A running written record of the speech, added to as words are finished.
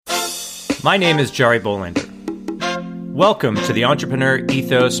My name is Jari Bolander. Welcome to the Entrepreneur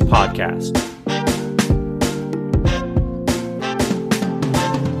Ethos Podcast.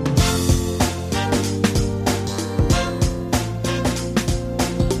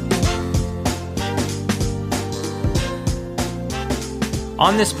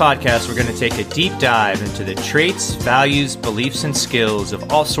 On this podcast, we're going to take a deep dive into the traits, values, beliefs, and skills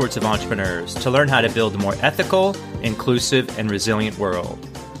of all sorts of entrepreneurs to learn how to build a more ethical, inclusive, and resilient world.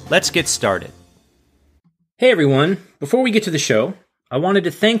 Let's get started. Hey everyone, before we get to the show, I wanted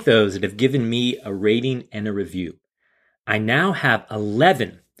to thank those that have given me a rating and a review. I now have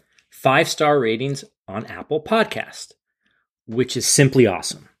 11 5-star ratings on Apple Podcast, which is simply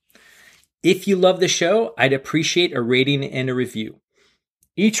awesome. If you love the show, I'd appreciate a rating and a review.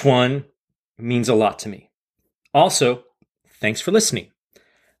 Each one means a lot to me. Also, thanks for listening.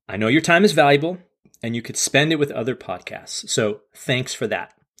 I know your time is valuable and you could spend it with other podcasts, so thanks for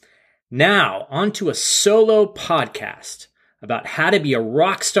that. Now, on to a solo podcast about how to be a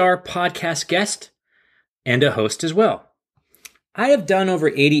Rockstar podcast guest and a host as well. I have done over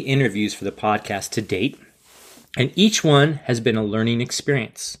 80 interviews for the podcast to date, and each one has been a learning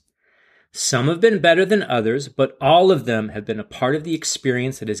experience. Some have been better than others, but all of them have been a part of the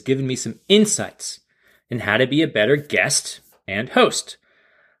experience that has given me some insights in how to be a better guest and host.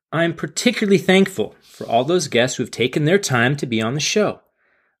 I'm particularly thankful for all those guests who have taken their time to be on the show.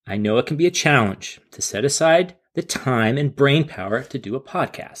 I know it can be a challenge to set aside the time and brain power to do a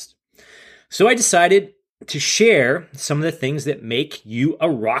podcast. So I decided to share some of the things that make you a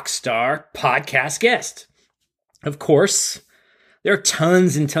Rockstar podcast guest. Of course, there are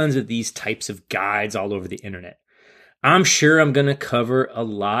tons and tons of these types of guides all over the internet. I'm sure I'm going to cover a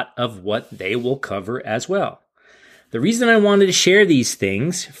lot of what they will cover as well. The reason I wanted to share these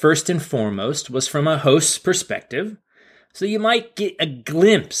things, first and foremost, was from a host's perspective, so you might get a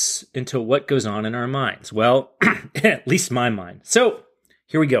glimpse into what goes on in our minds. Well, at least my mind. So,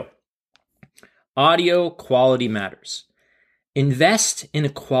 here we go. Audio quality matters. Invest in a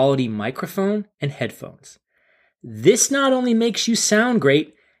quality microphone and headphones. This not only makes you sound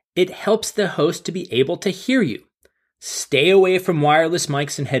great, it helps the host to be able to hear you. Stay away from wireless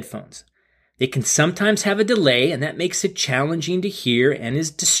mics and headphones. They can sometimes have a delay, and that makes it challenging to hear and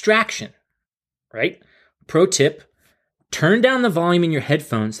is distraction, right? Pro tip, turn down the volume in your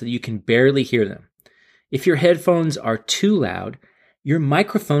headphones so that you can barely hear them. If your headphones are too loud, your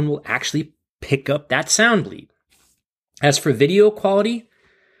microphone will actually pick up that sound bleed. As for video quality,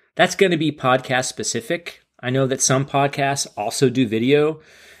 that's going to be podcast specific. I know that some podcasts also do video,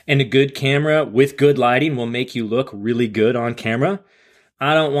 and a good camera with good lighting will make you look really good on camera.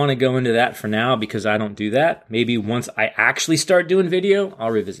 I don't want to go into that for now because I don't do that. Maybe once I actually start doing video,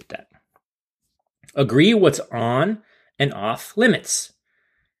 I'll revisit that. Agree what's on and off limits.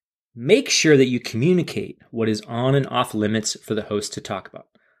 Make sure that you communicate what is on and off limits for the host to talk about.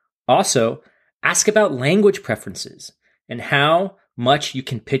 Also, ask about language preferences and how much you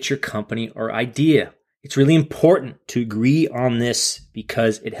can pitch your company or idea. It's really important to agree on this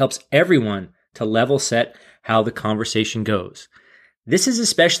because it helps everyone to level set how the conversation goes. This is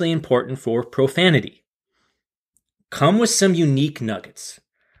especially important for profanity. Come with some unique nuggets.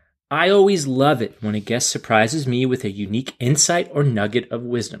 I always love it when a guest surprises me with a unique insight or nugget of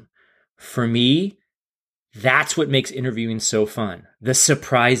wisdom. For me, that's what makes interviewing so fun, the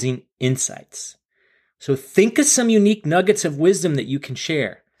surprising insights. So think of some unique nuggets of wisdom that you can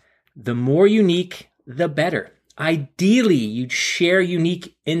share. The more unique, the better. Ideally, you'd share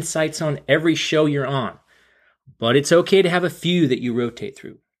unique insights on every show you're on, but it's okay to have a few that you rotate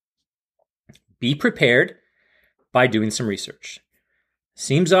through. Be prepared by doing some research.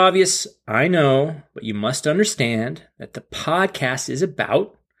 Seems obvious, I know, but you must understand that the podcast is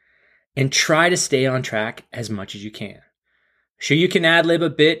about, and try to stay on track as much as you can. Sure, you can ad-lib a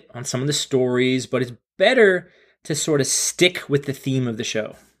bit on some of the stories, but it's better to sort of stick with the theme of the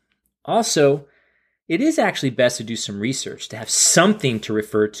show. Also, it is actually best to do some research, to have something to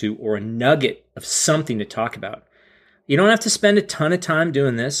refer to or a nugget of something to talk about. You don't have to spend a ton of time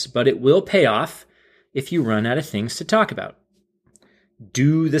doing this, but it will pay off if you run out of things to talk about.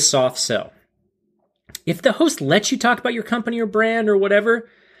 Do the soft sell. If the host lets you talk about your company or brand or whatever,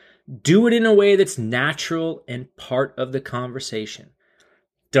 do it in a way that's natural and part of the conversation.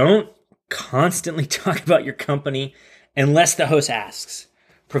 Don't constantly talk about your company unless the host asks.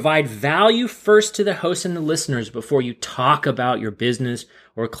 Provide value first to the host and the listeners before you talk about your business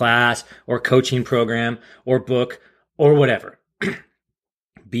or class or coaching program or book or whatever.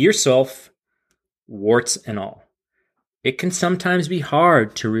 Be yourself, warts and all. It can sometimes be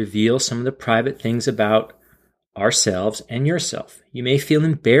hard to reveal some of the private things about ourselves and yourself. You may feel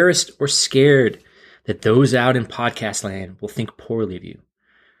embarrassed or scared that those out in podcast land will think poorly of you.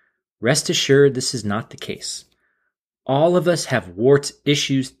 Rest assured, this is not the case. All of us have warts,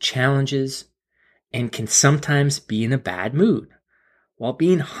 issues, challenges, and can sometimes be in a bad mood. While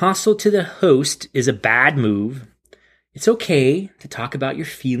being hostile to the host is a bad move, it's okay to talk about your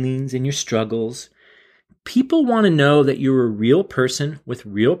feelings and your struggles. People want to know that you're a real person with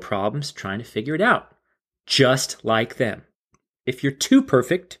real problems trying to figure it out, just like them. If you're too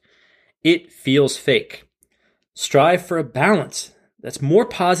perfect, it feels fake. Strive for a balance that's more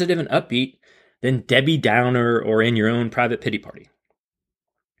positive and upbeat than Debbie Downer or in your own private pity party.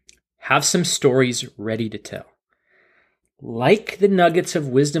 Have some stories ready to tell. Like the nuggets of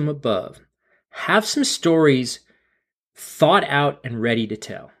wisdom above, have some stories thought out and ready to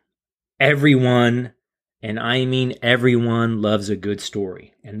tell. Everyone, and I mean everyone, loves a good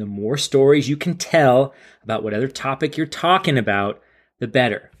story. And the more stories you can tell about whatever topic you're talking about, the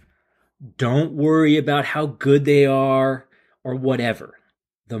better. Don't worry about how good they are or whatever.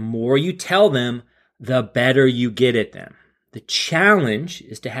 The more you tell them, the better you get at them. The challenge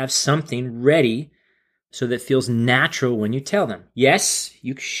is to have something ready so that it feels natural when you tell them. Yes,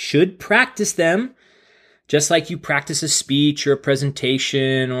 you should practice them, just like you practice a speech or a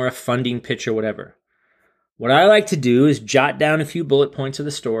presentation or a funding pitch or whatever. What I like to do is jot down a few bullet points of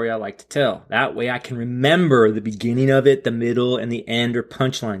the story I like to tell. That way I can remember the beginning of it, the middle, and the end or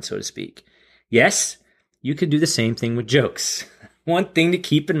punchline, so to speak. Yes, you can do the same thing with jokes. One thing to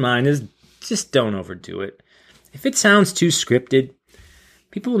keep in mind is just don't overdo it. If it sounds too scripted,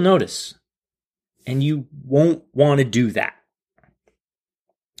 people will notice, and you won't want to do that.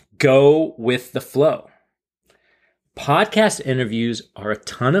 Go with the flow. Podcast interviews are a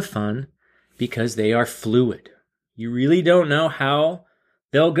ton of fun because they are fluid. You really don't know how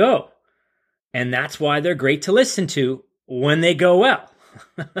they'll go. And that's why they're great to listen to when they go well.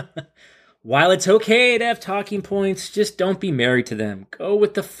 While it's okay to have talking points, just don't be married to them. Go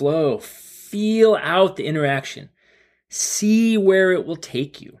with the flow. Feel out the interaction. See where it will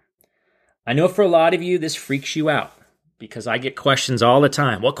take you. I know for a lot of you, this freaks you out because I get questions all the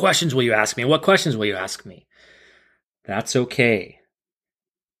time. What questions will you ask me? What questions will you ask me? That's okay.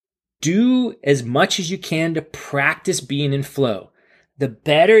 Do as much as you can to practice being in flow. The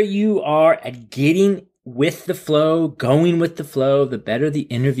better you are at getting with the flow, going with the flow, the better the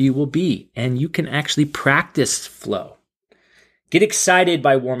interview will be. And you can actually practice flow. Get excited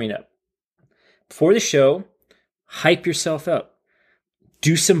by warming up. Before the show, hype yourself up.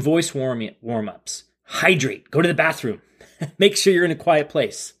 Do some voice warm-ups. Hydrate. Go to the bathroom. Make sure you're in a quiet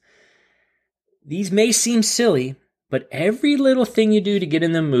place. These may seem silly, but every little thing you do to get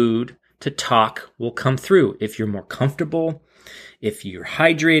in the mood to talk will come through. If you're more comfortable, if you're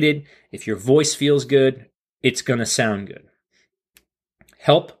hydrated, if your voice feels good, it's going to sound good.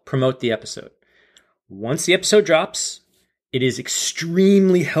 Help promote the episode. Once the episode drops, it is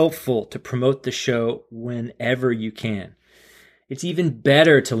extremely helpful to promote the show whenever you can. It's even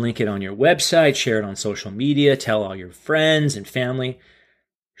better to link it on your website, share it on social media, tell all your friends and family.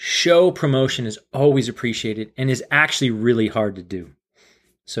 Show promotion is always appreciated and is actually really hard to do.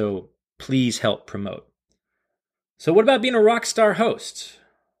 So please help promote. So what about being a Rockstar host?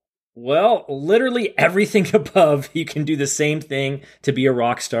 Well, literally everything above, you can do the same thing to be a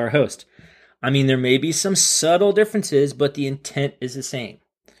Rockstar host. I mean, there may be some subtle differences, but the intent is the same,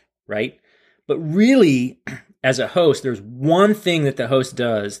 right? But really, as a host, there's one thing that the host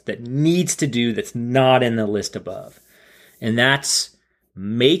does that needs to do that's not in the list above. And that's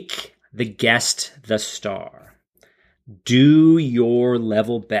make the guest the star. Do your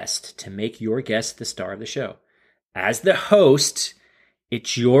level best to make your guest the star of the show. As the host,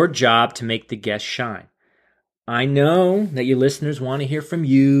 it's your job to make the guest shine. I know that your listeners want to hear from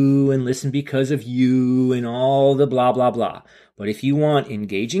you and listen because of you and all the blah, blah, blah. But if you want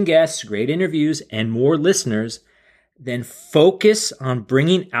engaging guests, great interviews, and more listeners, then focus on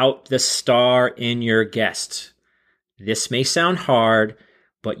bringing out the star in your guest. This may sound hard,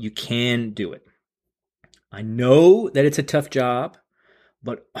 but you can do it. I know that it's a tough job,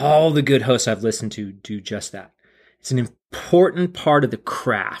 but all the good hosts I've listened to do just that. It's an important part of the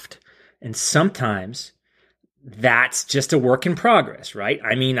craft. And sometimes that's just a work in progress, right?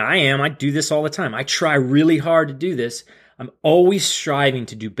 I mean, I do this all the time. I try really hard to do this. I'm always striving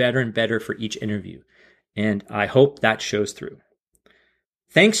to do better and better for each interview. And I hope that shows through.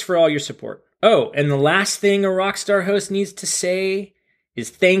 Thanks for all your support. Oh, and the last thing a Rockstar host needs to say is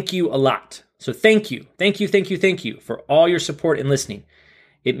thank you a lot. So thank you for all your support and listening.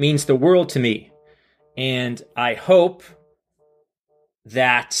 It means the world to me. And I hope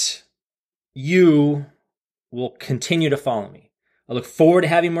that you will continue to follow me. I look forward to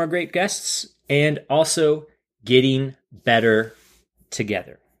having more great guests and also getting better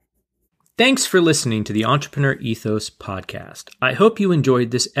together. Thanks for listening to the Entrepreneur Ethos podcast. I hope you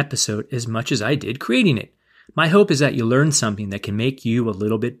enjoyed this episode as much as I did creating it. My hope is that you learned something that can make you a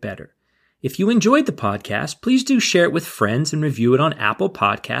little bit better. If you enjoyed the podcast, please do share it with friends and review it on Apple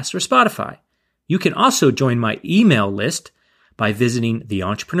Podcasts or Spotify. You can also join my email list by visiting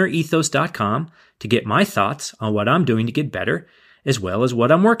theentrepreneurethos.com to get my thoughts on what I'm doing to get better, as well as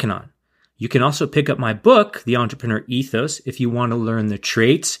what I'm working on. You can also pick up my book, The Entrepreneur Ethos, if you want to learn the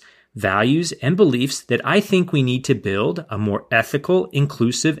traits, values, and beliefs that I think we need to build a more ethical,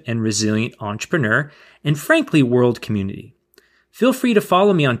 inclusive, and resilient entrepreneur and, frankly, world community. Feel free to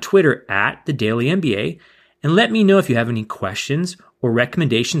follow me on Twitter at @TheDailyMBA and let me know if you have any questions or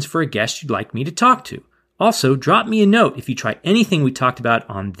recommendations for a guest you'd like me to talk to. Also, drop me a note if you try anything we talked about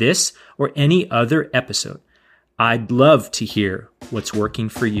on this or any other episode. I'd love to hear what's working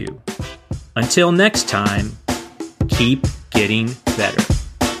for you. Until next time, keep getting better.